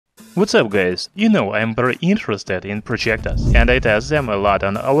What's up guys, you know I'm very interested in projectors and I test them a lot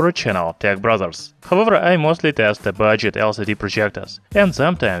on our channel Tech Brothers. However, I mostly test the budget LCD projectors and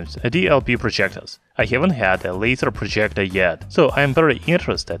sometimes DLP projectors. I haven't had a laser projector yet, so I'm very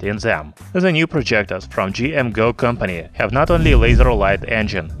interested in them. The new projectors from JMGO company have not only laser light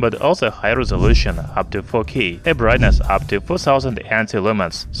engine, but also high resolution up to 4K, a brightness up to 4000 ANSI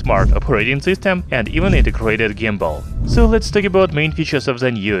lumens, smart operating system, and even integrated gimbal. So let's talk about main features of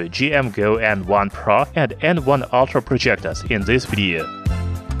the new JMGO N1 Pro and N1 Ultra projectors in this video.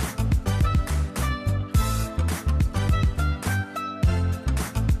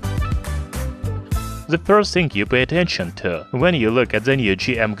 The first thing you pay attention to when you look at the new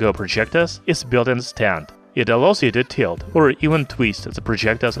JMGO projectors is built-in stand. It allows you to tilt or even twist the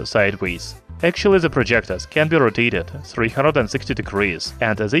projectors sideways. Actually, the projectors can be rotated 360 degrees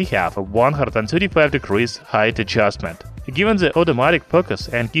and they have a 135 degrees height adjustment. Given the automatic focus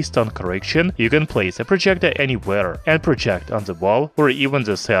and keystone correction, you can place a projector anywhere and project on the wall or even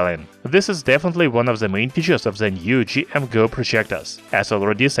the ceiling. This is definitely one of the main features of the new JMGO projectors. As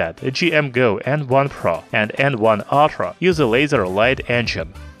already said, JMGO N1 Pro and N1 Ultra use a laser light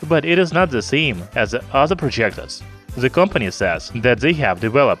engine, but it is not the same as the other projectors. The company says that they have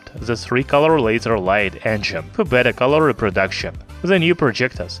developed the 3-color laser light engine for better color reproduction. The new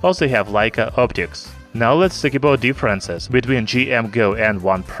projectors also have Leica optics. Now let's talk about differences between JMGO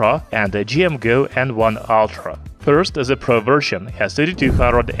N1 Pro and the JMGO N1 Ultra. First, the Pro version has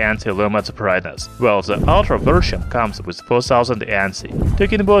 3200 ANSI lumens brightness, while the Ultra version comes with 4000 ANSI.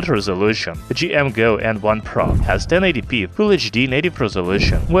 Talking about resolution, JMGO N1 Pro has 1080p Full HD native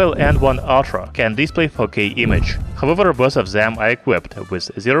resolution, while N1 Ultra can display 4K image. However, both of them are equipped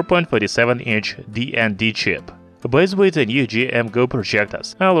with 0.47-inch DND chip. By the way, the new JMGO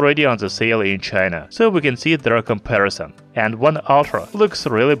projectors are already on the sale in China, so we can see their comparison. N1 Ultra looks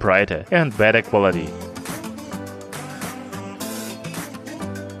really brighter and better quality.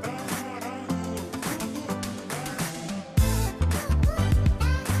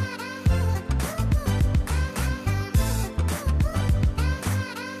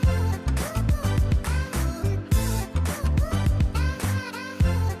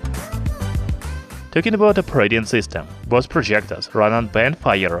 Talking about operating system, both projectors run on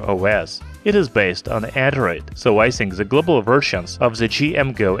Bonfire OS. It is based on Android, so I think the global versions of the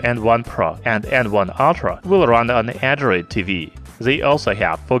JMGO N1 Pro and N1 Ultra will run on Android TV. They also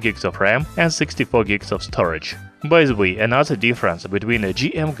have 4GB of RAM and 64GB of storage. By the way, another difference between the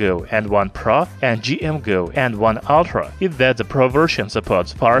JMGO N1 Pro and JMGO N1 Ultra is that the Pro version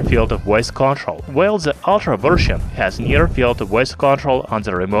supports far-field voice control, while the Ultra version has near-field voice control on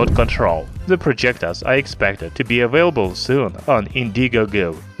the remote control. The projectors are expected to be available soon on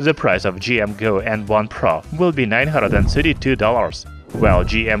Indiegogo. The price of JMGO N1 Pro will be $932, while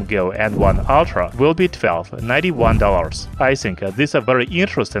JMGO N1 Ultra will be $1,291. I think these are very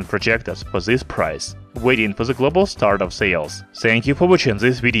interesting projectors for this price. Waiting for the global start of sales. Thank you for watching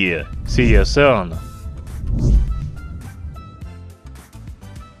this video. See you soon!